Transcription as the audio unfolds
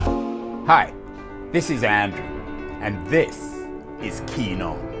Hi, this is Andrew, and this is Keen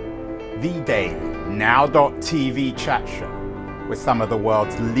On, the daily now.tv chat show with some of the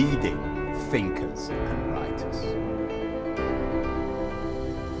world's leading thinkers and writers.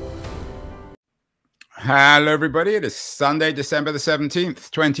 Hello, everybody. It is Sunday, December the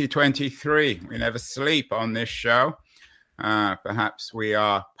 17th, 2023. We never sleep on this show. Perhaps we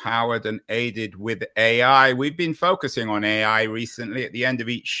are powered and aided with AI. We've been focusing on AI recently. At the end of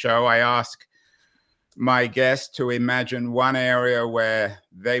each show, I ask my guests to imagine one area where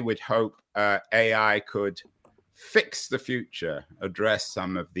they would hope AI could fix the future, address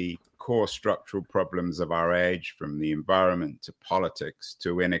some of the core structural problems of our age, from the environment to politics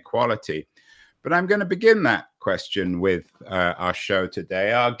to inequality. But I'm going to begin that question with our show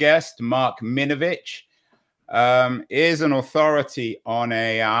today. Our guest, Mark Minevich, is an authority on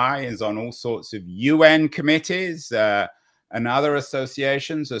AI, is on all sorts of UN committees and other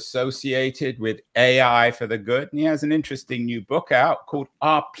associations associated with AI for the good. And he has an interesting new book out called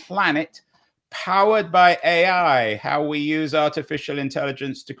Our Planet, Powered by AI, How We Use Artificial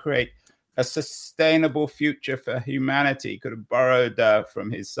Intelligence to Create a Sustainable Future for Humanity. Could have borrowed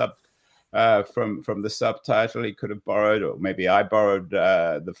from his from the subtitle. He could have borrowed, or maybe I borrowed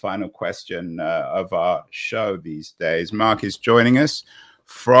the final question of our show these days. Mark is joining us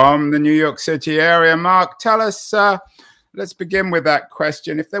from the New York City area. Mark, tell us, let's begin with that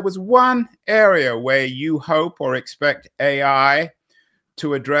question. If there was one area where you hope or expect AI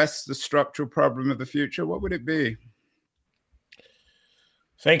to address the structural problem of the future, what would it be?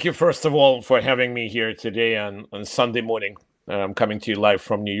 Thank you, first of all, for having me here today on Sunday morning. I'm coming to you live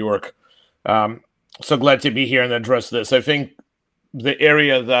from New York. So glad to be here and address this. I think the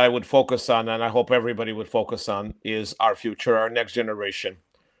area that I would focus on, and I hope everybody would focus on, is our future, our next generation,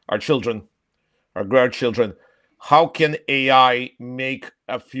 our children, our grandchildren. How can AI make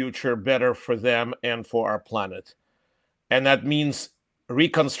a future better for them and for our planet? And that means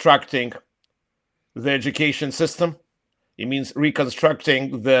reconstructing the education system. It means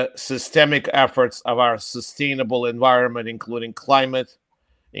reconstructing the systemic efforts of our sustainable environment, including climate,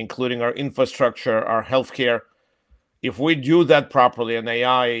 including our infrastructure, our healthcare. If we do that properly, and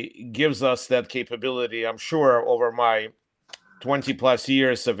AI gives us that capability, I'm sure over my 20 plus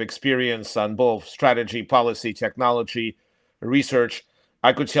years of experience on both strategy, policy, technology, research,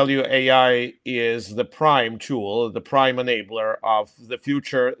 I could tell you AI is the prime tool, the prime enabler of the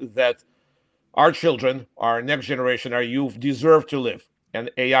future that our children, our next generation, our youth deserve to live. And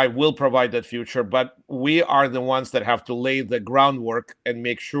AI will provide that future, but we are the ones that have to lay the groundwork and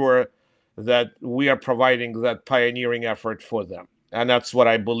make sure that we are providing that pioneering effort for them. And that's what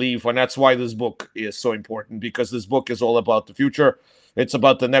I believe. And that's why this book is so important, because this book is all about the future. It's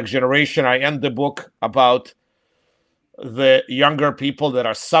about the next generation. I end the book about the younger people that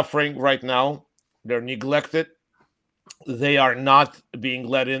are suffering right now. They're neglected. They are not being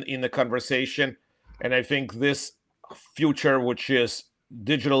let in the conversation. And I think this future, which is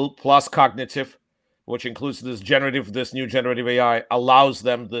digital plus cognitive, which includes this new generative AI, allows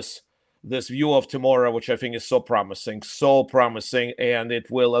them this view of tomorrow, which I think is so promising, and it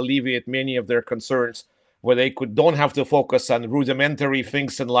will alleviate many of their concerns, where they don't have to focus on rudimentary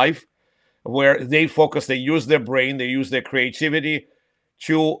things in life, where they use their brain, they use their creativity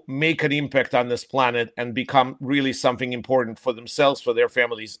to make an impact on this planet and become really something important for themselves, for their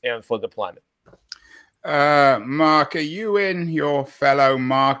families, and for the planet. Mark, are you in your fellow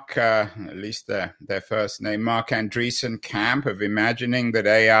Mark, at least their first name, Mark Andreessen camp of imagining that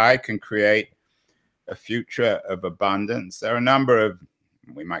AI can create a future of abundance? There are a number of,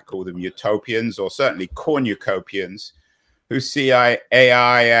 we might call them utopians, or certainly cornucopians, who see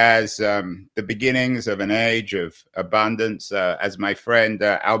AI as the beginnings of an age of abundance. As my friend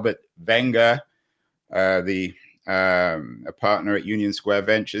Albert Wenger, a partner at Union Square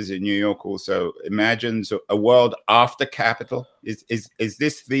Ventures in New York, also imagines a world after capital. Is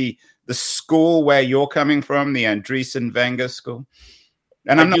this the school where you're coming from, the Andreessen Wenger school?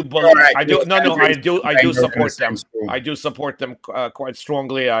 And I do support them. I do support them quite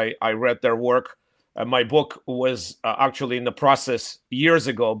strongly. I read their work. My book was actually in the process years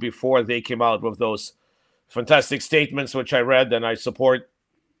ago, before they came out with those fantastic statements, which I read and I support.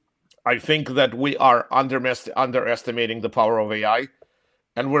 I think that we are underestimating the power of AI,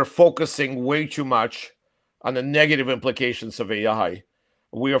 and we're focusing way too much on the negative implications of AI.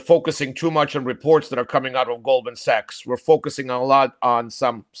 We are focusing too much on reports that are coming out of Goldman Sachs. We're focusing a lot on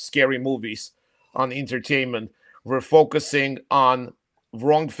some scary movies, on entertainment. We're focusing on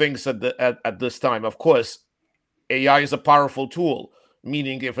wrong things at this time. Of course, AI is a powerful tool,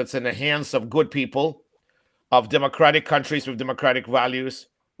 meaning if it's in the hands of good people, of democratic countries with democratic values,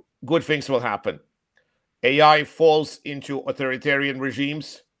 good things will happen. AI falls into authoritarian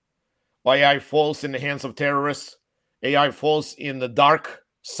regimes. AI falls in the hands of terrorists. AI falls in the dark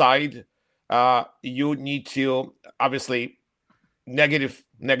side. You need to, obviously, negative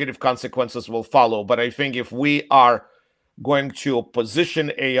consequences will follow. But I think if we are going to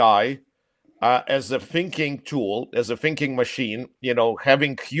position AI as a thinking tool, as a thinking machine,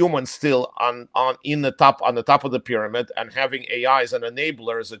 having humans still on the top of the pyramid, and having AI as an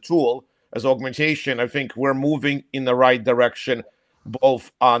enabler, as a tool, as augmentation, I think we're moving in the right direction,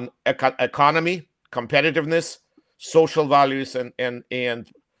 both on economy, competitiveness, social values,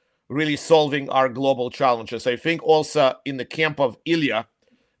 and really solving our global challenges. I think also in the camp of Ilya,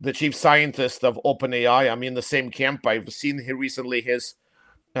 the chief scientist of OpenAI, I'm in the same camp. I've seen here recently his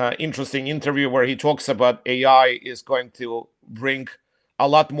interesting interview where he talks about AI is going to bring a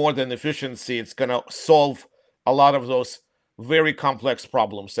lot more than efficiency. It's going to solve a lot of those very complex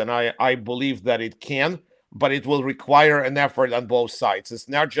problems. And I believe that it can, but it will require an effort on both sides. It's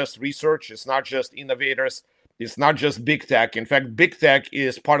not just research. It's not just innovators. It's not just big tech. In fact, big tech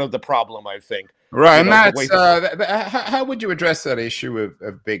is part of the problem, I think. Right, and that's how would you address that issue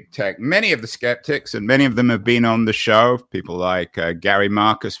of big tech? Many of the skeptics, and many of them have been on the show, people like Gary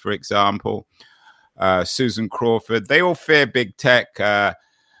Marcus, for example, Susan Crawford, they all fear big tech.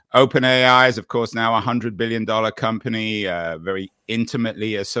 OpenAI is, of course, now a $100 billion company, very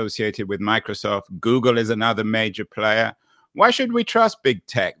intimately associated with Microsoft. Google is another major player. Why should we trust big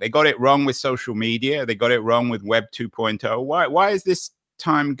tech? They got it wrong with social media. They got it wrong with Web 2.0. Why is this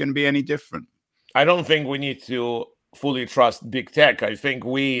time going to be any different? I don't think we need to fully trust big tech. I think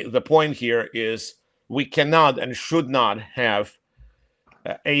the point here is we cannot and should not have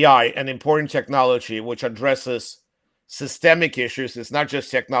AI, an important technology which addresses systemic issues. It's not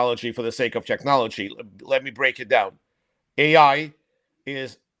just technology for the sake of technology. Let me break it down. AI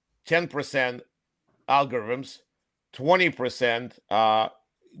is 10% algorithms, 20%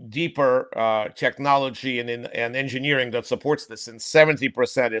 deeper technology and engineering that supports this, and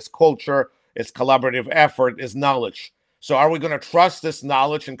 70% is culture, is collaborative effort, is knowledge. So are we going to trust this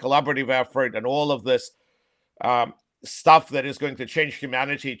knowledge and collaborative effort and all of this stuff that is going to change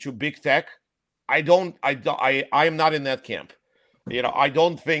humanity to big tech? I am not in that camp. I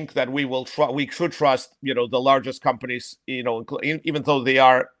don't think that we should trust, the largest companies, even though they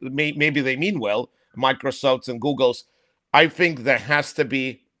are, maybe they mean well, Microsoft's and Google's. I think there has to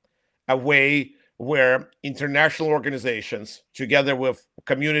be a way where international organizations, together with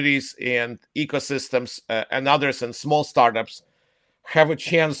communities and ecosystems and others and small startups, have a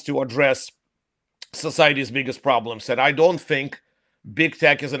chance to address society's biggest problems. And I don't think big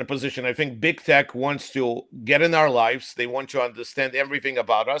tech is in a position. I think big tech wants to get in our lives. They want to understand everything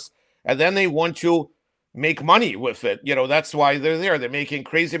about us, and then they want to make money with it. That's why they're there. They're making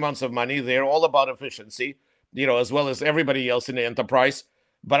crazy amounts of money. They're all about efficiency, as well as everybody else in the enterprise.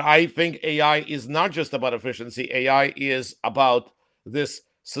 But I think AI is not just about efficiency. AI is about this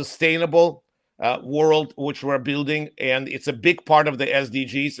sustainable world which we're building, and it's a big part of the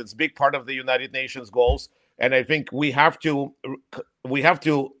SDGs. It's a big part of the United Nations goals. And I think we have to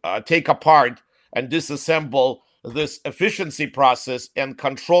take apart and disassemble this efficiency process and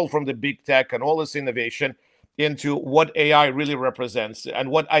control from the big tech and all this innovation into what AI really represents and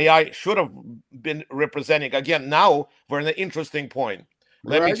what AI should have been representing. Again, now we're in an interesting point.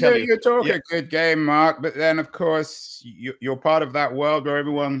 Let me tell you. You're talking a good game, Mark, but then, of course, you're part of that world where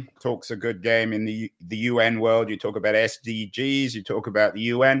everyone talks a good game in the UN world. You talk about SDGs, you talk about the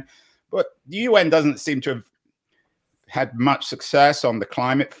UN, but the UN doesn't seem to have had much success on the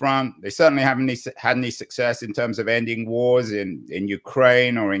climate front. They certainly haven't had any success in terms of ending wars in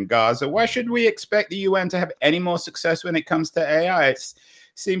Ukraine or in Gaza. Why should we expect the UN to have any more success when it comes to AI? It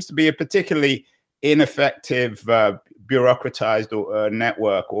seems to be a particularly ineffective, bureaucratized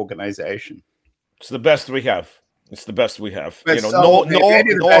network organization. It's the best we have. It's the best we have. But no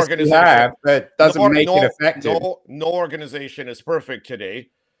organization that doesn't make it effective. No organization is perfect today.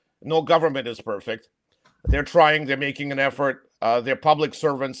 No government is perfect. They're trying. They're making an effort. They're public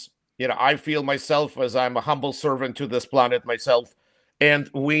servants. I feel myself as I'm a humble servant to this planet myself. And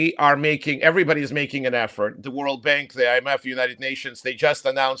everybody's making an effort. The World Bank, the IMF, the United Nations, they just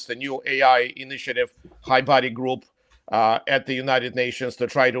announced a new AI initiative, high body group at the United Nations to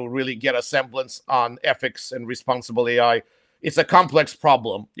try to really get a semblance on ethics and responsible AI. It's a complex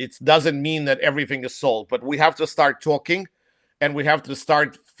problem. It doesn't mean that everything is solved, but we have to start talking and we have to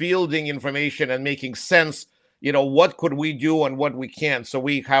start fielding information and making sense, what could we do and what we can. So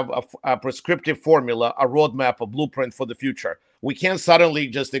we have a prescriptive formula, a roadmap, a blueprint for the future. We can't suddenly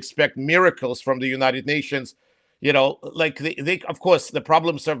just expect miracles from the United Nations, Like they of course, the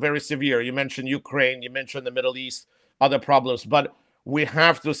problems are very severe. You mentioned Ukraine, you mentioned the Middle East, other problems, but we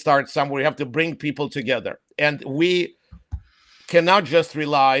have to start somewhere. We have to bring people together. And we cannot just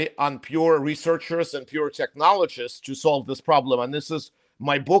rely on pure researchers and pure technologists to solve this problem. And this is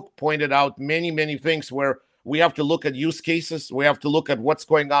my book pointed out many things where we have to look at use cases. We have to look at what's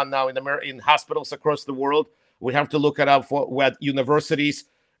going on now in hospitals across the world. We have to look at what universities,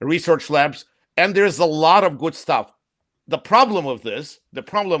 research labs, and there's a lot of good stuff. The problem with this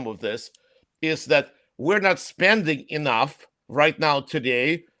is that we're not spending enough right now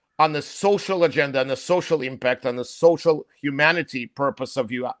today on the social agenda, on the social impact, on the social humanity purpose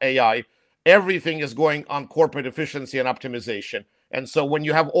of AI. Everything is going on corporate efficiency and optimization. And so when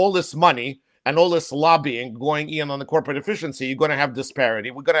you have all this money and all this lobbying going in on the corporate efficiency, you're going to have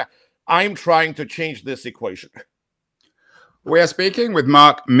disparity. I'm trying to change this equation. We are speaking with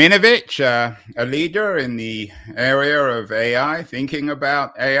Mark Minevich, a leader in the area of AI, thinking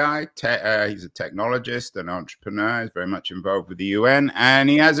about AI. He's a technologist, an entrepreneur. He's very much involved with the UN, and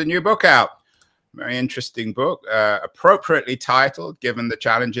he has a new book out. Very interesting book, appropriately titled, given the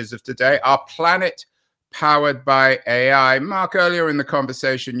challenges of today, Our Planet Powered by AI. Mark, earlier in the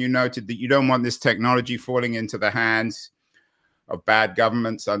conversation, you noted that you don't want this technology falling into the hands of bad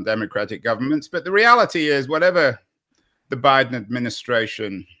governments, undemocratic governments. But the reality is, whatever the Biden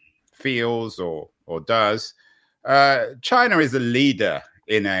administration feels or does, China is a leader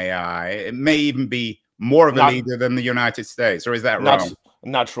in AI. It may even be more of a leader than the United States, or is that wrong?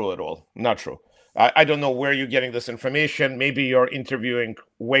 Not true at all. Not true. I don't know where you're getting this information. Maybe you're interviewing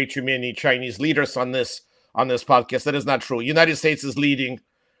way too many Chinese leaders on this podcast. That is not true. United States is leading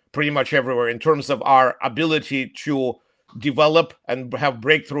pretty much everywhere in terms of our ability to develop and have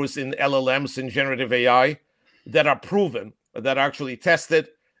breakthroughs in LLMs and generative AI that are proven, that are actually tested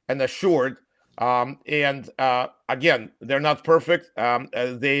and assured. Again, they're not perfect.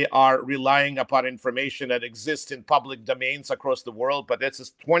 They are relying upon information that exists in public domains across the world, but this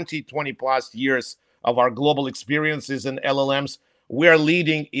is 20 plus years of our global experiences in LLMs. We are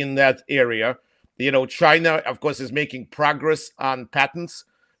leading in that area. China, of course, is making progress on patents,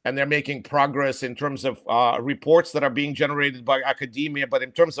 and they're making progress in terms of reports that are being generated by academia, but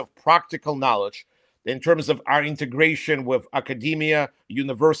in terms of practical knowledge, in terms of our integration with academia,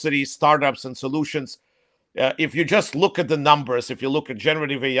 universities, startups, and solutions. If you just look at the numbers, if you look at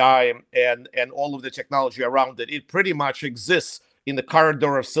generative AI and all of the technology around it, it pretty much exists in the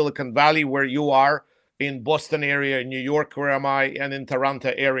corridor of Silicon Valley where you are, in Boston area, in New York, where am I, and in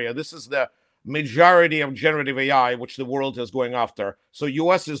Toronto area. This is the majority of generative AI, which the world is going after. So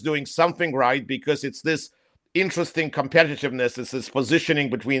US is doing something right because it's this interesting competitiveness, it's this positioning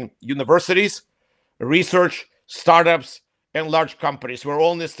between universities, research, startups, and large companies. We're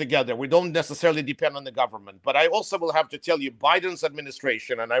all in this together. We don't necessarily depend on the government. But I also will have to tell you, Biden's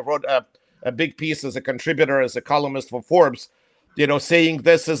administration, and I wrote a big piece as a contributor, as a columnist for Forbes, saying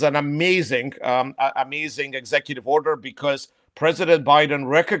this is an amazing executive order because President Biden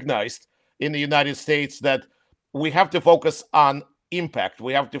recognized in the United States that we have to focus on impact.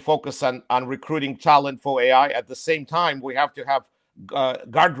 We have to focus on recruiting talent for AI. At the same time, we have to have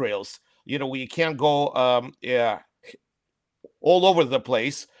guardrails. We can't go all over the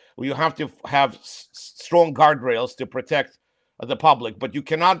place. You have to have strong guardrails to protect the public, but you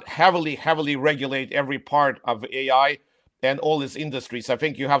cannot heavily regulate every part of AI and all its industries. I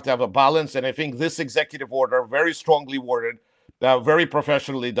think you have to have a balance, and I think this executive order, very strongly worded, very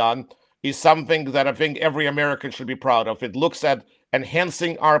professionally done, is something that I think every American should be proud of. It looks at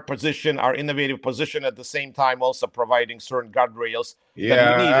enhancing our position, our innovative position, at the same time also providing certain guardrails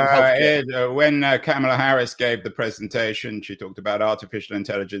that we need in healthcare. When Kamala Harris gave the presentation, she talked about artificial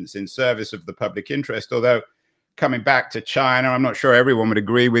intelligence in service of the public interest. Although, coming back to China, I'm not sure everyone would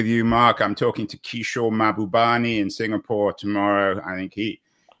agree with you, Mark. I'm talking to Kishore Mahbubani in Singapore tomorrow. I think he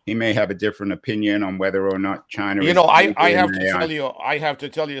may have a different opinion on whether or not China is. I have to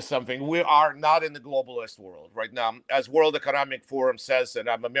tell you something. We are not in the globalist world right now. As World Economic Forum says, and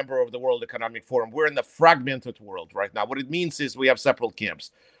I'm a member of the World Economic Forum, we're in the fragmented world right now. What it means is we have separate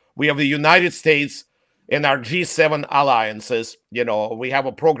camps. We have the United States and our G7 alliances. We have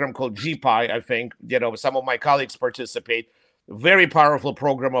a program called GPI, I think. Some of my colleagues participate. Very powerful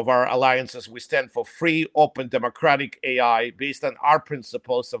program of our alliances. We stand for free, open, democratic AI based on our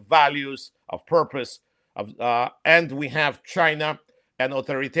principles of values, of purpose, and we have China and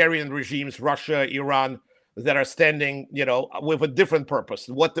authoritarian regimes, Russia, Iran, that are standing, with a different purpose.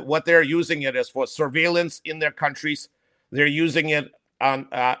 What they're using it as for surveillance in their countries. They're using it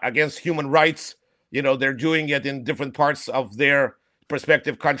against human rights. They're doing it in different parts of their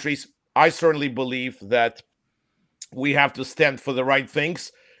respective countries. I certainly believe that We have to stand for the right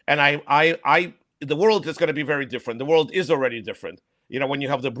things. And the world is going to be very different. The world is already different. When you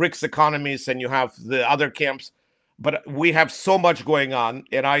have the BRICS economies and you have the other camps, but we have so much going on.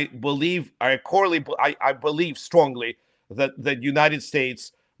 And I believe strongly that the United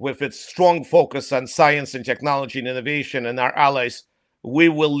States, with its strong focus on science and technology and innovation and our allies, we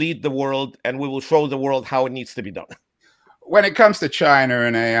will lead the world and we will show the world how it needs to be done. When it comes to China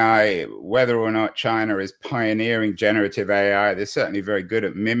and AI, whether or not China is pioneering generative AI, they're certainly very good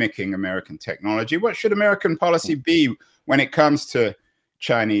at mimicking American technology. What should American policy be when it comes to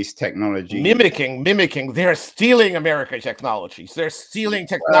Chinese technology? Mimicking. They're stealing American technologies. They're stealing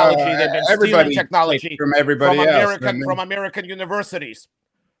technology. They've been stealing technology from everybody else. From American universities,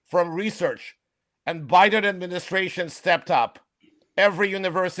 from research. And Biden administration stepped up. Every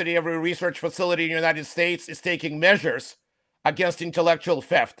university, every research facility in the United States is taking measures against intellectual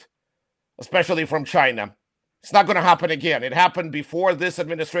theft, especially from China. It's not going to happen again. It happened before this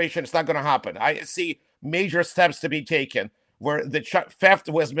administration. It's not going to happen. I see major steps to be taken where the theft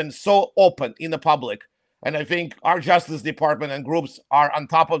has been so open in the public. And I think our Justice Department and groups are on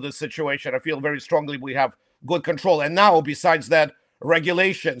top of the situation. I feel very strongly we have good control. And now, besides that,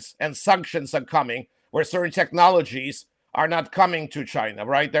 regulations and sanctions are coming where certain technologies are not coming to China,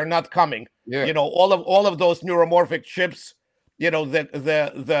 right? They're not coming. Yeah. All of those neuromorphic chips,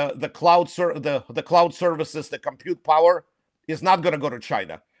 the cloud services, the compute power is not going to go to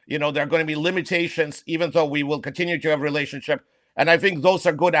China. There are going to be limitations, even though we will continue to have a relationship. And I think those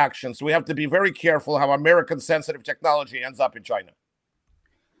are good actions. We have to be very careful how American sensitive technology ends up in China.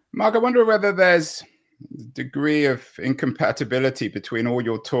 Mark, I wonder whether there's a degree of incompatibility between all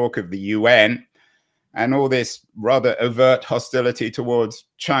your talk of the UN and all this rather overt hostility towards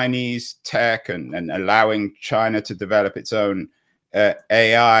Chinese tech and allowing China to develop its own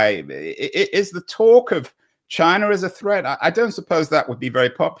AI. Is the talk of China as a threat? I don't suppose that would be very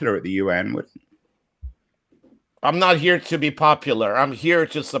popular at the UN, would it? I'm not here to be popular. I'm here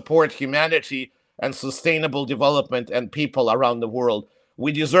to support humanity and sustainable development and people around the world.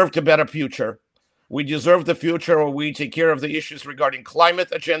 We deserve a better future. We deserve the future where we take care of the issues regarding climate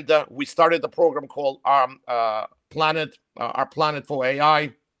agenda. We started the program called Our Planet for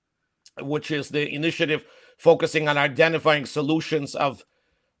AI, which is the initiative focusing on identifying solutions of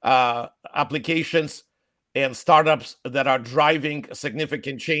applications and startups that are driving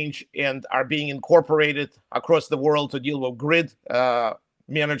significant change and are being incorporated across the world to deal with grid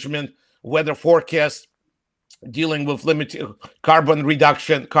management, weather forecasts, dealing with carbon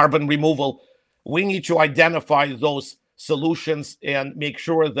reduction, carbon removal. We need to identify those solutions and make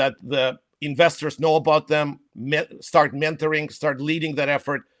sure that the investors know about them, start mentoring, start leading that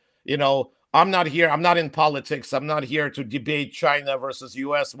effort. I'm not in politics. I'm not here to debate China versus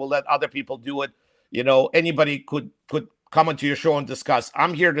US. We'll let other people do it. Anybody could come onto your show and discuss.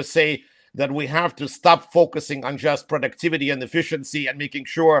 I'm here to say that we have to stop focusing on just productivity and efficiency and making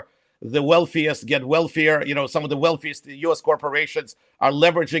sure the wealthiest get wealthier. Some of the wealthiest U.S. corporations are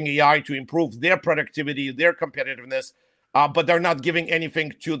leveraging AI to improve their productivity, their competitiveness, but they're not giving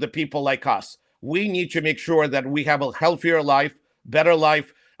anything to the people like us. We need to make sure that we have a healthier life, better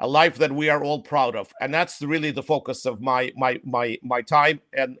life, a life that we are all proud of, and that's really the focus of my time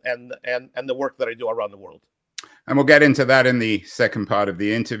and the work that I do around the world. And we'll get into that in the second part of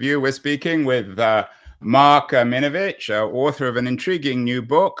the interview. We're speaking with Mark Minevich, author of an intriguing new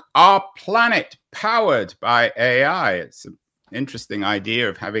book, Our Planet Powered by AI. It's an interesting idea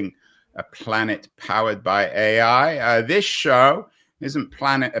of having a planet powered by AI. This show isn't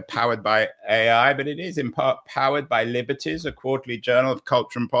powered by AI, but it is in part powered by Liberties, a quarterly journal of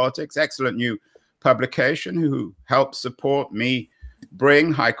culture and politics. Excellent new publication who helps support me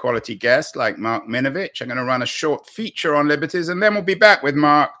bring high-quality guests like Mark Minevich. I'm going to run a short feature on Liberties, and then we'll be back with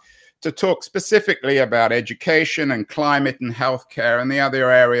Mark to talk specifically about education and climate and healthcare and the other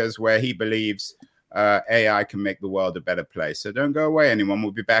areas where he believes AI can make the world a better place. So don't go away, anyone.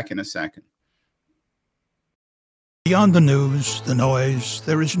 We'll be back in a second. Beyond the news, the noise,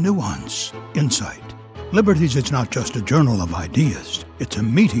 there is nuance, insight. Liberties is not just a journal of ideas. It's a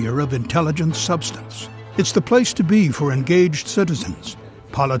meteor of intelligent substance. It's the place to be for engaged citizens.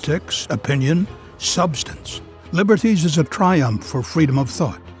 Politics, opinion, substance. Liberties is a triumph for freedom of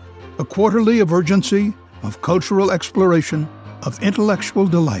thought. A quarterly of urgency, of cultural exploration, of intellectual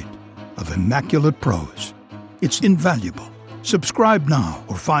delight, of immaculate prose. It's invaluable. Subscribe now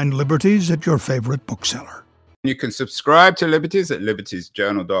or find Liberties at your favorite bookseller. You can subscribe to Liberties at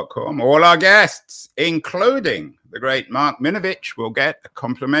libertiesjournal.com. All our guests, including the great Mark Minevich, will get a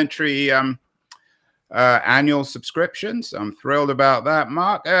complimentary annual subscriptions. I'm thrilled about that,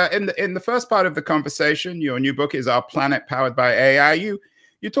 Mark. In the first part of the conversation, your new book is Our Planet Powered by AI. You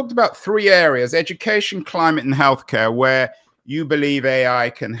talked about three areas: education, climate, and healthcare, where you believe AI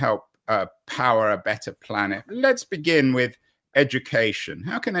can help power a better planet. Let's begin with education.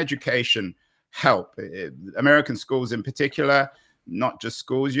 How can education help? American schools in particular, not just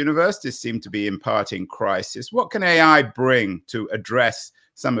schools, universities seem to be in part in crisis. What can AI bring to address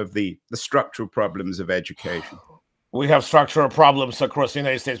some of the structural problems of education? We have structural problems across the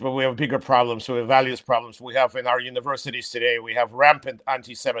United States, but we have bigger problems. We have values problems. We have in our universities today, we have rampant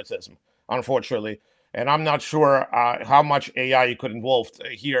anti-Semitism, unfortunately. And I'm not sure how much AI could involve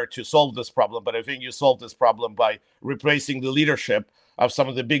here to solve this problem, but I think you solve this problem by replacing the leadership of some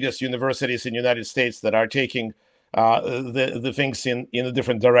of the biggest universities in the United States that are taking the things in a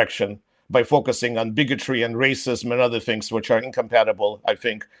different direction, by focusing on bigotry and racism and other things which are incompatible, I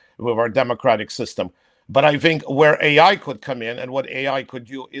think, with our democratic system. But I think where AI could come in and what AI could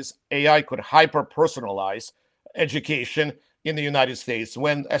do is AI could hyper-personalize education in the United States.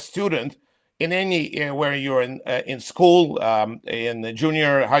 When a student in any where you're in school, in the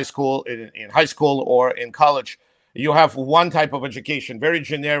junior high school, in high school or in college, you have one type of education, very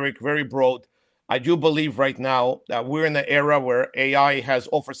generic, very broad. I do believe right now that we're in an era where AI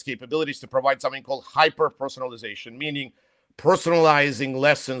offers capabilities to provide something called hyper-personalization, meaning personalizing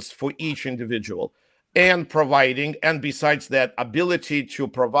lessons for each individual and providing, and besides that, ability to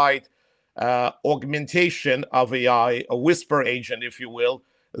provide augmentation of AI, a whisper agent, if you will,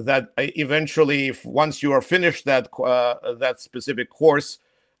 that eventually, once you are finished that specific course,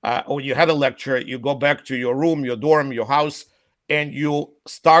 or you had a lecture, you go back to your room, your dorm, your house, and you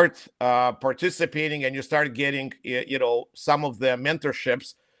start participating, and you start getting, some of the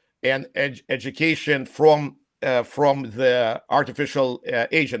mentorships and education from the artificial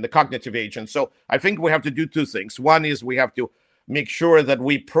agent, the cognitive agent. So I think we have to do two things. One is we have to make sure that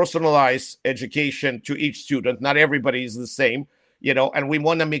we personalize education to each student. Not everybody is the same, and we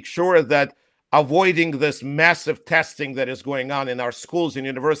want to make sure that avoiding this massive testing that is going on in our schools and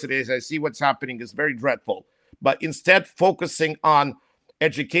universities, I see what's happening, is very dreadful. But instead, focusing on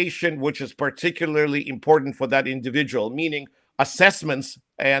education, which is particularly important for that individual, meaning assessments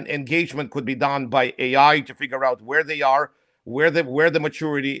and engagement could be done by AI to figure out where they are, where the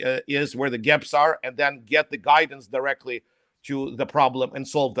maturity is, where the gaps are, and then get the guidance directly to the problem and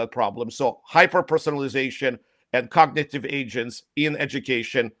solve that problem. So hyper-personalization and cognitive agents in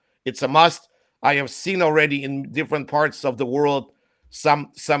education, it's a must. I have seen already in different parts of the world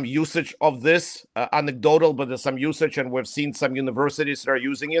some usage of this, anecdotal, but there's some usage, and we've seen some universities that are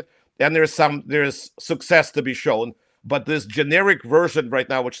using it, and there's success to be shown. But this generic version right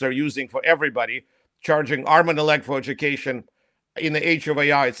now, which they're using for everybody, charging arm and a leg for education in the age of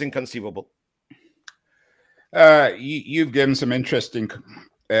AI, it's inconceivable. You've given some interesting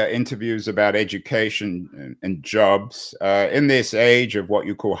interviews about education and jobs. In this age of what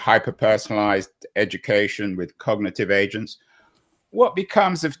you call hyper-personalized education with cognitive agents, what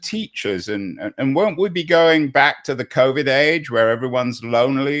becomes of teachers? And won't we be going back to the COVID age where everyone's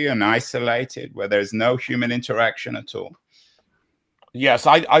lonely and isolated, where there's no human interaction at all? Yes,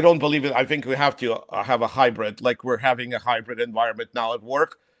 I don't believe it. I think we have to have a hybrid, like we're having a hybrid environment now at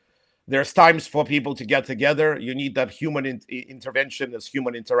work. There's times for people to get together. You need that human intervention, as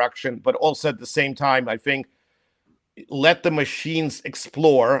human interaction, but also at the same time, I think, let the machines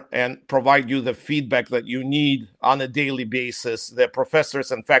explore and provide you the feedback that you need on a daily basis. The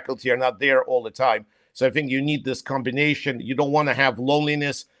professors and faculty are not there all the time. So I think you need this combination. You don't want to have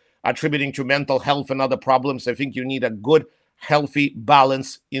loneliness attributing to mental health and other problems. I think you need a good, healthy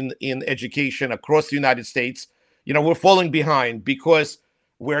balance in education across the United States. We're falling behind because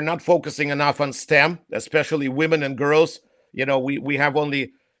we're not focusing enough on STEM, especially women and girls. We have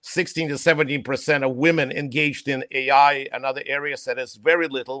only 16 to 17% of women engaged in AI and other areas. That is very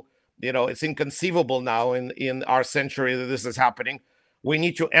little. It's inconceivable now in our century that this is happening. We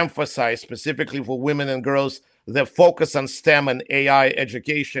need to emphasize, specifically for women and girls, the focus on STEM and AI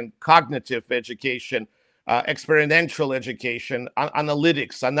education, cognitive education, experiential education,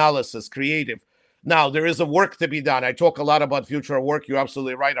 analytics, analysis, creative. Now, there is a work to be done. I talk a lot about future of work. You're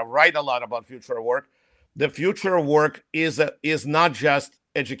absolutely right. I write a lot about future of work. The future of work is not just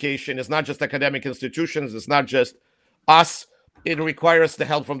education. It's not just academic institutions. It's not just us. It requires the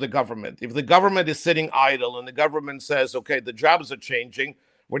help from the government. If the government is sitting idle and the government says, okay, the jobs are changing,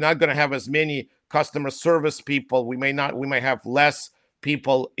 we're not going to have as many customer service people. We may have less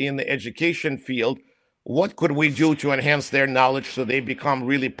people in the education field. What could we do to enhance their knowledge so they become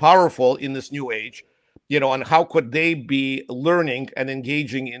really powerful in this new age? And how could they be learning and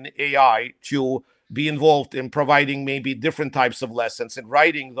engaging in AI to be involved in providing maybe different types of lessons and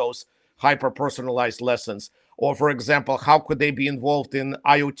writing those hyper-personalized lessons? Or, for example, how could they be involved in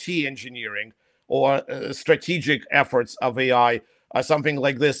IoT engineering or strategic efforts of AI, something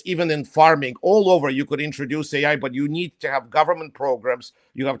like this? Even in farming, all over, you could introduce AI, but you need to have government programs.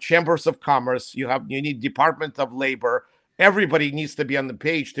 You have chambers of commerce. You need Department of Labor. Everybody needs to be on the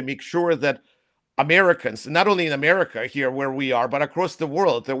page to make sure that Americans, not only in America here where we are, but across the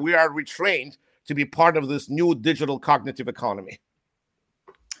world, that we are retrained to be part of this new digital cognitive economy.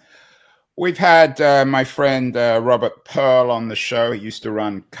 We've had my friend Robert Pearl on the show. He used to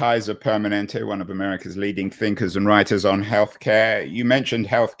run Kaiser Permanente, one of America's leading thinkers and writers on healthcare. You mentioned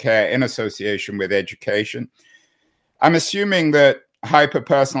healthcare in association with education. I'm assuming that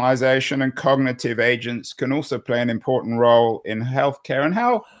hyper-personalization and cognitive agents can also play an important role in healthcare. And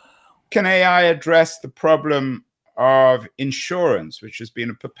how can AI address the problem of insurance, which has been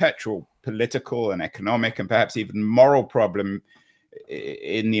a perpetual political and economic and perhaps even moral problem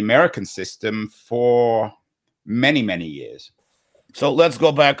in the American system for many, many years? So let's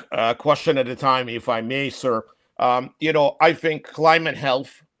go back a question at a time, if I may, sir. I think climate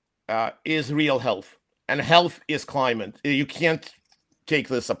health is real health, and health is climate. You can't take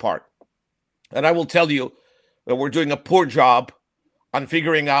this apart. And I will tell you that we're doing a poor job on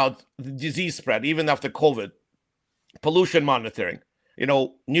figuring out the disease spread, even after COVID. Pollution monitoring.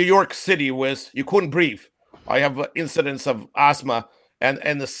 New York City you couldn't breathe. I have incidents of asthma, and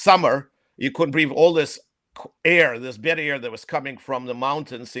in the summer, you couldn't breathe all this air, this bad air that was coming from the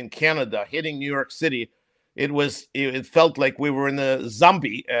mountains in Canada, hitting New York City. It felt like we were in a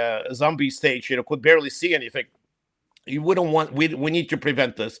zombie stage. Could barely see anything. We need to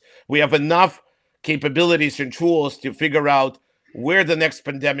prevent this. We have enough capabilities and tools to figure out where the next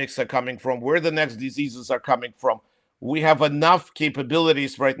pandemics are coming from, where the next diseases are coming from. We have enough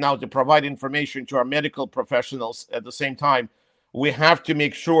capabilities right now to provide information to our medical professionals. At the same time, we have to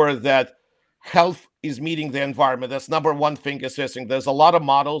make sure that health is meeting the environment. That's number one thing assessing. There's a lot of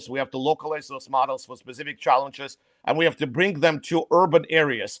models. We have to localize those models for specific challenges, and we have to bring them to urban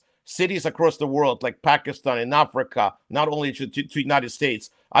areas, cities across the world, like Pakistan and Africa, not only to United States.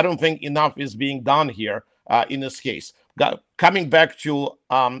 I don't think enough is being done here in this case. Coming back to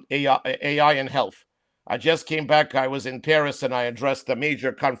AI and health. I just came back. I was in Paris and I addressed a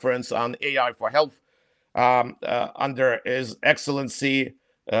major conference on AI for health under His Excellency,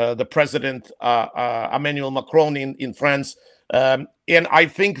 the President Emmanuel Macron in France. And I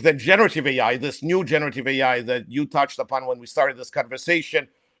think that generative AI, this new generative AI that you touched upon when we started this conversation,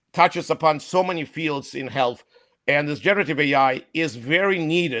 touches upon so many fields in health. And this generative AI is very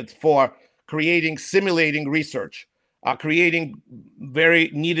needed for creating simulating research, creating very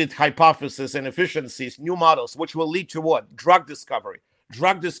needed hypotheses and efficiencies, new models, which will lead to what? Drug discovery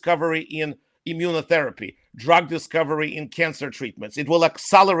in immunotherapy, drug discovery in cancer treatments. It will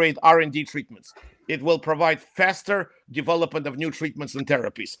accelerate R&D treatments. It will provide faster development of new treatments and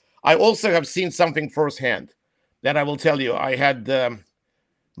therapies. I also have seen something firsthand that I will tell you. I had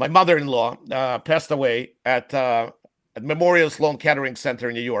my mother-in-law passed away at Memorial Sloan Kettering Center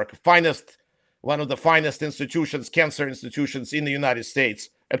in New York, one of the finest institutions, cancer institutions in the United States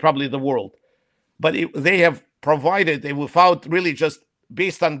and probably the world. But they have provided, without really just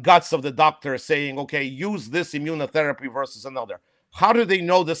based on guts of the doctor saying, okay, use this immunotherapy versus another. How do they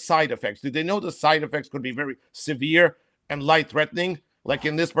know the side effects? Do they know the side effects could be very severe and life-threatening, like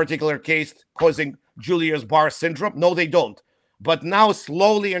in this particular case, causing Guillain-Barré syndrome? No, they don't. But now,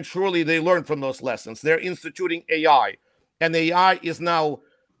 slowly and surely, they learn from those lessons. They're instituting AI, and AI is now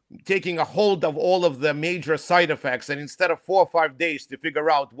taking a hold of all of the major side effects. And instead of 4 or 5 days to figure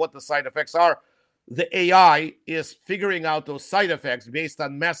out what the side effects are, the AI is figuring out those side effects based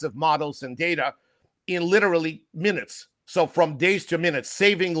on massive models and data in literally minutes. So from days to minutes,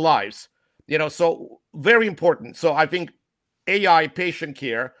 saving lives, so very important. So I think AI patient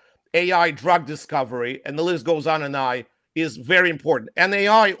care, AI drug discovery, and the list goes on and on, is very important. And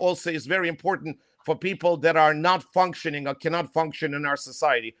AI also is very important for people that are not functioning or cannot function in our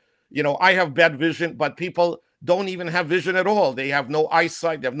society. I have bad vision, but people don't even have vision at all. They have no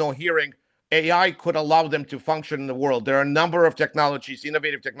eyesight, they have no hearing. AI could allow them to function in the world. There are a number of technologies,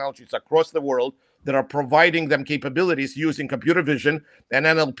 innovative technologies across the world that are providing them capabilities using computer vision and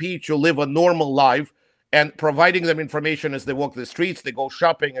NLP to live a normal life and providing them information as they walk the streets, they go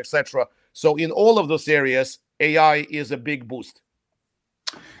shopping, etc. So in all of those areas, AI is a big boost.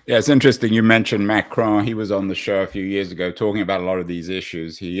 Yeah, it's interesting. You mentioned Macron. He was on the show a few years ago talking about a lot of these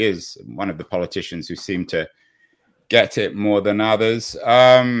issues. He is one of the politicians who seem to get it more than others.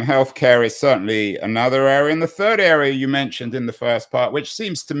 Healthcare is certainly another area. And the third area you mentioned in the first part, which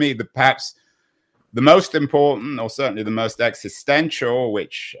seems to me that perhaps the most important, or certainly the most existential,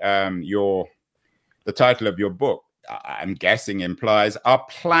 which the title of your book, I'm guessing, implies, our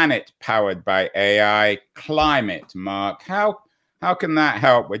planet powered by AI, climate. Mark, how can that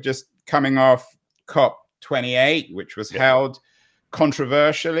help? We're just coming off COP28, which was held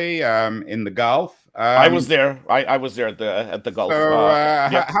controversially in the Gulf. I was there. I was there at the Gulf.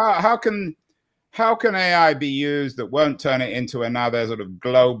 So how can AI be used that won't turn it into another sort of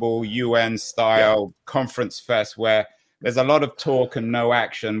global UN style conference fest where there's a lot of talk and no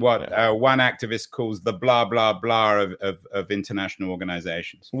action? What one activist calls the blah blah blah of international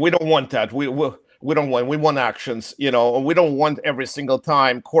organizations. We don't want that. We don't want. We want actions. We don't want every single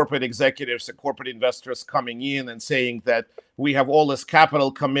time corporate executives and corporate investors coming in and saying that we have all this capital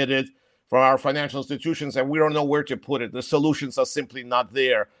committed from our financial institutions and we don't know where to put it. The solutions are simply not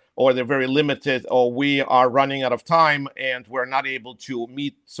there, or they're very limited, or we are running out of time and we're not able to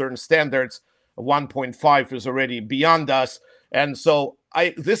meet certain standards. 1.5 is already beyond us. And so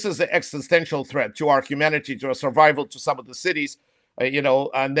this is an existential threat to our humanity, to our survival, to some of the cities.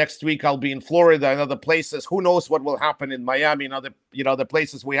 Next week I'll be in Florida and other places. Who knows what will happen in Miami and other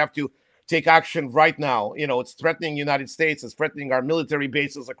places. We have to take action right now. It's threatening the United States. It's threatening our military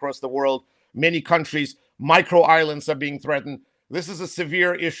bases across the world. Many countries, micro islands are being threatened. This is a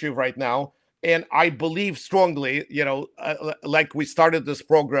severe issue right now. And I believe strongly, like we started this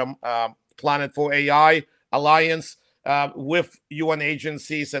program, Planet for AI Alliance, with UN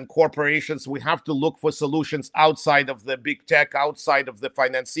agencies and corporations. We have to look for solutions outside of the big tech, outside of the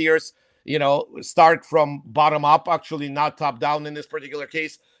financiers, start from bottom up, actually not top down in this particular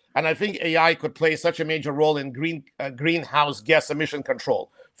case. And I think AI could play such a major role in greenhouse gas emission control.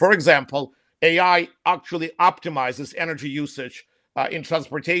 For example, AI actually optimizes energy usage in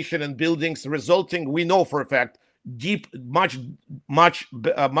transportation and buildings, resulting, we know for a fact, much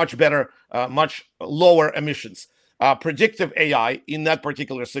better, much lower emissions. Predictive AI in that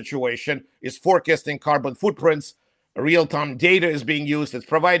particular situation is forecasting carbon footprints. Real-time data is being used. It's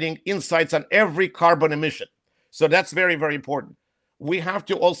providing insights on every carbon emission. So that's very, very important. We have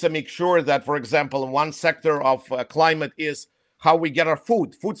to also make sure that, for example, in one sector of climate is how we get our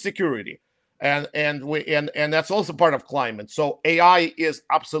food security. And that's also part of climate. So AI is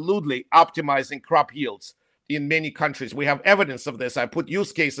absolutely optimizing crop yields in many countries. We have evidence of this. I put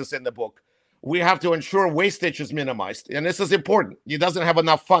use cases in the book. We have to ensure wastage is minimized. And this is important. It doesn't have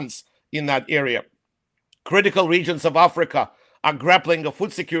enough funds in that area. Critical regions of Africa are grappling with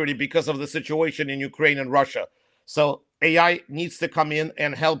food security because of the situation in Ukraine and Russia. So AI needs to come in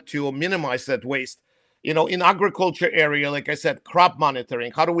and help to minimize that waste. In agriculture area, like I said, crop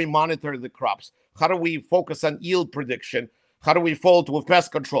monitoring. How do we monitor the crops? How do we focus on yield prediction? How do we follow with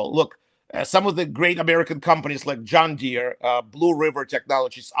pest control? Look, some of the great American companies like John Deere, Blue River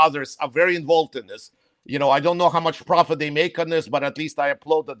Technologies, others are very involved in this. I don't know how much profit they make on this, but at least I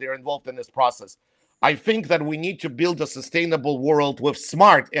applaud that they're involved in this process. I think that we need to build a sustainable world with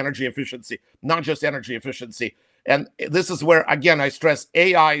smart energy efficiency, not just energy efficiency. And this is where, again, I stress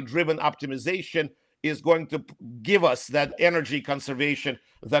AI-driven optimization is going to give us that energy conservation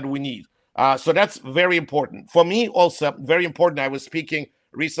that we need. So that's very important. For me, also, very important, I was speaking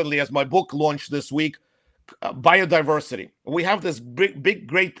recently as my book launched this week, biodiversity. We have this big,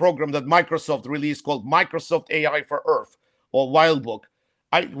 great program that Microsoft released called Microsoft AI for Earth, or Wild Book.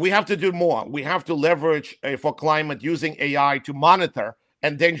 We have to do more. We have to leverage for climate using AI to monitor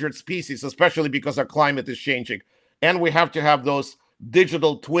endangered species, especially because our climate is changing. And we have to have those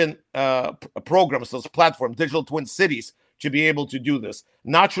digital twin programs, those platforms, digital twin cities, to be able to do this.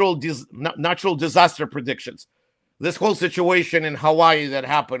 Natural disaster predictions. This whole situation in Hawaii that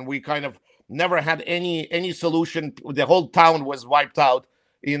happened, we kind of never had any solution. The whole town was wiped out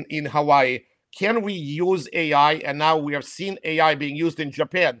in Hawaii. Can we use AI? And now we have seen AI being used in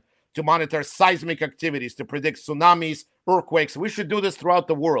Japan to monitor seismic activities, to predict tsunamis, earthquakes. We should do this throughout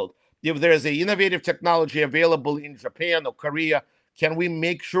the world. If there is an innovative technology available in Japan or Korea, can we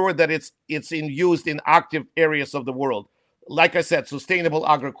make sure that it's used in active areas of the world? Like I said, sustainable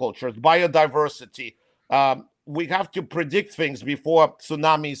agriculture, biodiversity. We have to predict things before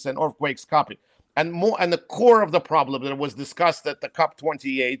tsunamis and earthquakes happen. And the core of the problem that was discussed at the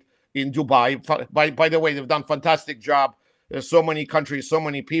COP28 in Dubai. By the way, they've done a fantastic job. There's so many countries, so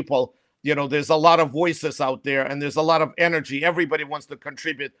many people. There's a lot of voices out there, and there's a lot of energy. Everybody wants to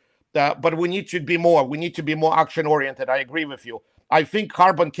contribute, but we need to be more. We need to be more action-oriented. I agree with you. I think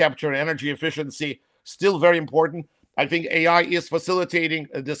carbon capture and energy efficiency still very important. I think AI is facilitating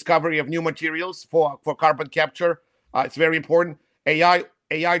the discovery of new materials for carbon capture. It's very important.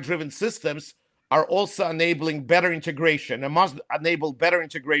 AI-driven systems are also enabling better integration and must enable better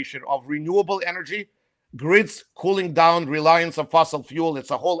integration of renewable energy, grids, cooling down reliance on fossil fuel.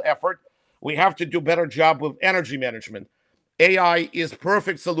 It's a whole effort. We have to do a better job with energy management. AI is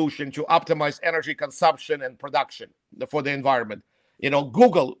perfect solution to optimize energy consumption and production for the environment.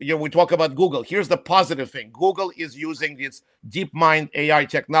 Google, we talk about Google. Here's the positive thing. Google is using its DeepMind AI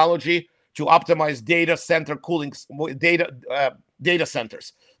technology to optimize data center cooling, data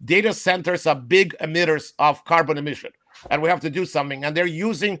centers. Data centers are big emitters of carbon emission, and we have to do something. And they're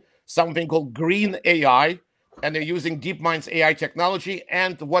using something called green AI, and they're using DeepMind's AI technology.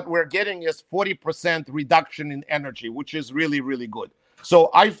 And what we're getting is 40% reduction in energy, which is really, really good.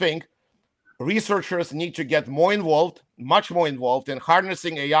 So I think researchers need to get more involved, much more involved in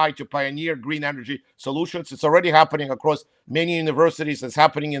harnessing AI to pioneer green energy solutions. It's already happening across many universities. It's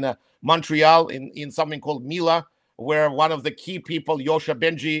happening in Montreal in something called Mila, where one of the key people, Yosha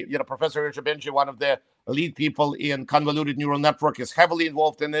Benji, Professor Yosha Benji, one of the lead people in convoluted neural network, is heavily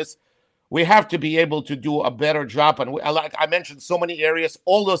involved in this. We have to be able to do a better job. And like I mentioned, so many areas,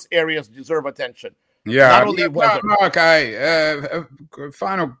 all those areas deserve attention. Yeah. Not only Mark,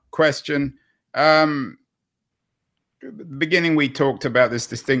 final question. At the beginning, we talked about this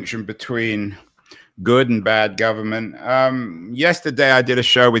distinction between good and bad government. Yesterday, I did a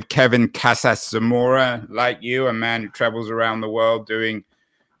show with Kevin Casas-Zamora, like you, a man who travels around the world doing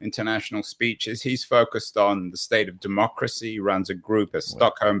international speeches. He's focused on the state of democracy. He runs a group, a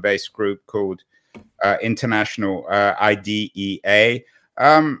Stockholm-based group called International IDEA.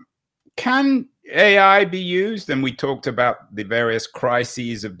 Can AI be used? And we talked about the various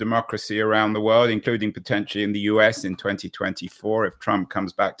crises of democracy around the world, including potentially in the US in 2024 if Trump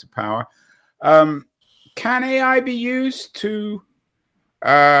comes back to power. Can AI be used to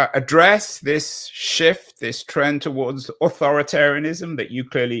address this shift, this trend towards authoritarianism that you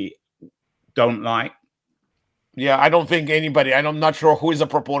clearly don't like? Yeah, I don't think anybody, and I'm not sure who is a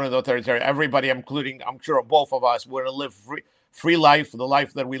proponent of authoritarian. Everybody, including, I'm sure both of us, want to live free life, the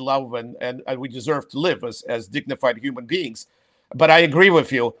life that we love and we deserve to live as dignified human beings. But I agree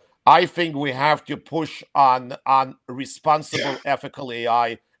with you. I think we have to push on responsible, ethical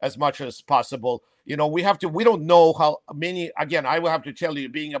AI as much as possible. We don't know how many, again, I will have to tell you,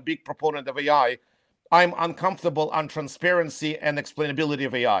 being a big proponent of AI, I'm uncomfortable on transparency and explainability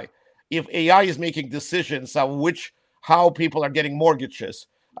of AI. If AI is making decisions on how people are getting mortgages,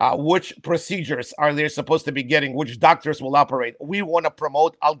 which procedures are they supposed to be getting, which doctors will operate, we want to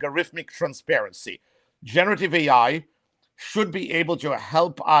promote algorithmic transparency. Generative AI should be able to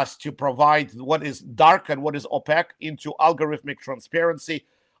help us to provide what is dark and what is opaque into algorithmic transparency.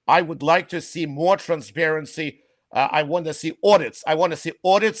 I would like to see more transparency. I want to see audits. I want to see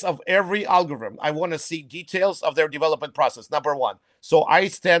audits of every algorithm. I want to see details of their development process, number one. So I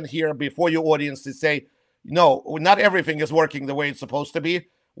stand here before your audience to say, no, not everything is working the way it's supposed to be.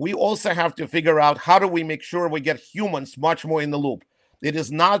 We also have to figure out how do we make sure we get humans much more in the loop.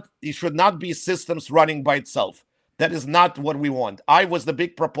 It should not be systems running by itself. That is not what we want. I was the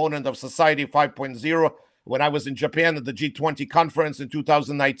big proponent of Society 5.0 when I was in Japan at the G20 conference in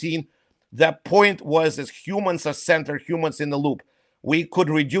 2019. That point was as humans are centered, humans in the loop. We could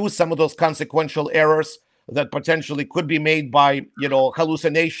reduce some of those consequential errors that potentially could be made by,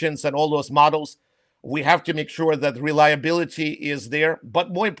 hallucinations and all those models. We have to make sure that reliability is there,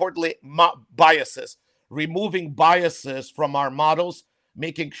 but more importantly, biases. Removing biases from our models,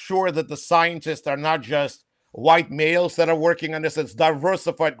 making sure that the scientists are not just white males that are working on this. It's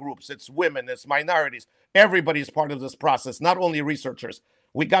diversified groups. It's women. It's minorities. Everybody is part of this process, not only researchers.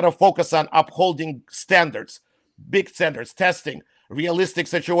 We got to focus on upholding standards, big standards, testing, realistic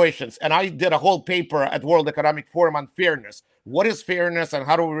situations. And I did a whole paper at World Economic Forum on fairness. What is fairness and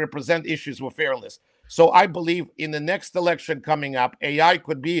how do we represent issues with fairness? So I believe in the next election coming up, AI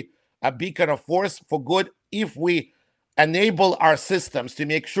could be a beacon of force for good if we enable our systems to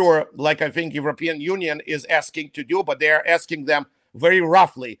make sure, like I think European Union is asking to do, but they are asking them very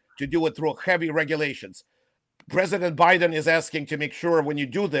roughly to do it through heavy regulations. President Biden is asking to make sure when you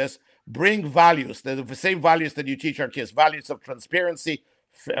do this, bring values, the same values that you teach our kids, values of transparency,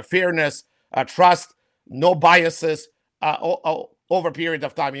 fairness, trust, no biases over a period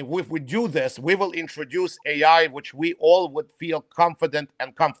of time. If we do this, we will introduce AI, which we all would feel confident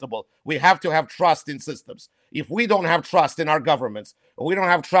and comfortable. We have to have trust in systems. If we don't have trust in our governments, or we don't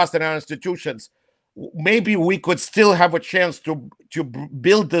have trust in our institutions, maybe we could still have a chance to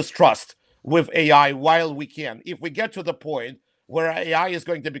build this trust with AI while we can. If we get to the point where AI is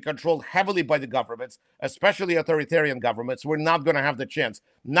going to be controlled heavily by the governments, especially authoritarian governments, we're not going to have the chance.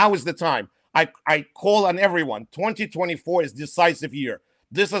 Now is the time. I call on everyone. 2024 is decisive year.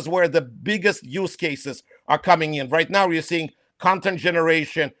 This is where the biggest use cases are coming in. Right now, you're seeing content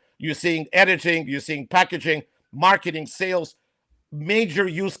generation, you're seeing editing, you're seeing packaging, marketing, sales, major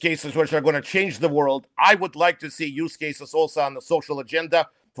use cases which are going to change the world. I would like to see use cases also on the social agenda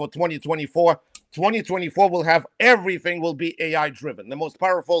for 2024. 2024 will have everything will be AI driven, the most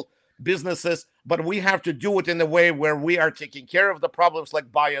powerful businesses, but we have to do it in a way where we are taking care of the problems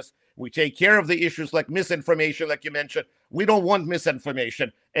like bias. We take care of the issues like misinformation, like you mentioned. We don't want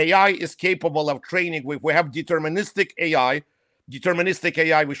misinformation. AI is capable of training. We have deterministic AI.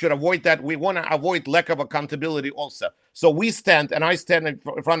 We should avoid that. We want to avoid lack of accountability also. So we stand, and I stand in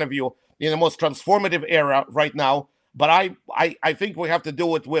front of you in the most transformative era right now. But I think we have to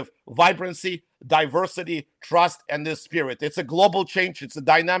do it with vibrancy, diversity, trust, and this spirit. It's a global change. It's a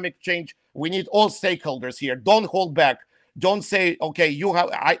dynamic change. We need all stakeholders here. Don't hold back. Don't say, okay, you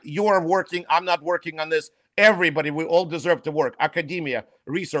are working, I'm not working on this. Everybody, we all deserve to work. Academia,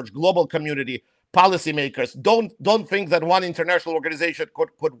 research, global community, policymakers. Don't think that one international organization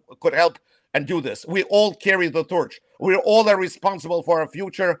could help and do this. We all carry the torch. We all are responsible for a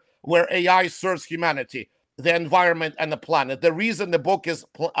future where AI serves humanity, the environment, and the planet. The reason the book is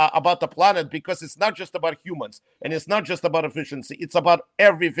about the planet, because it's not just about humans and it's not just about efficiency. It's about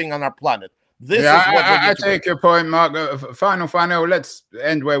everything on our planet. This is what I take your point, Mark. Final. Let's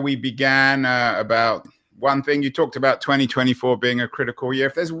end where we began about one thing. You talked about 2024 being a critical year.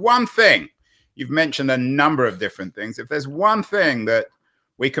 If there's one thing, you've mentioned a number of different things. If there's one thing that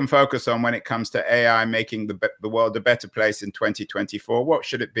we can focus on when it comes to AI making the world a better place in 2024, what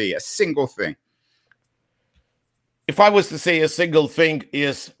should it be? A single thing. If I was to say a single thing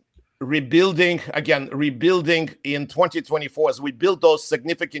is rebuilding in 2024 as we build those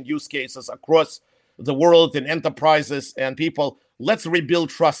significant use cases across the world in enterprises and people, let's rebuild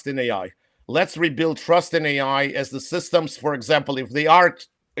trust in AI. Let's rebuild trust in AI as the systems, for example, if we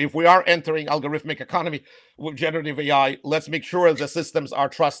are entering algorithmic economy with generative AI, let's make sure the systems are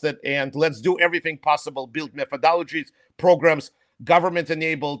trusted, and let's do everything possible, build methodologies, programs,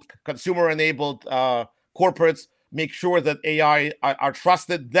 government-enabled, consumer-enabled, corporates, make sure that AI are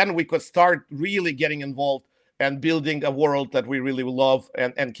trusted. Then we could start really getting involved and building a world that we really love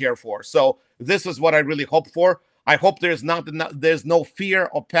and care for. So this is what I really hope for. I hope there's no fear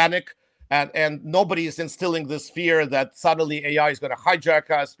or panic, and nobody is instilling this fear that suddenly AI is going to hijack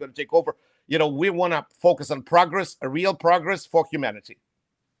us, going to take over. We want to focus on progress, a real progress for humanity.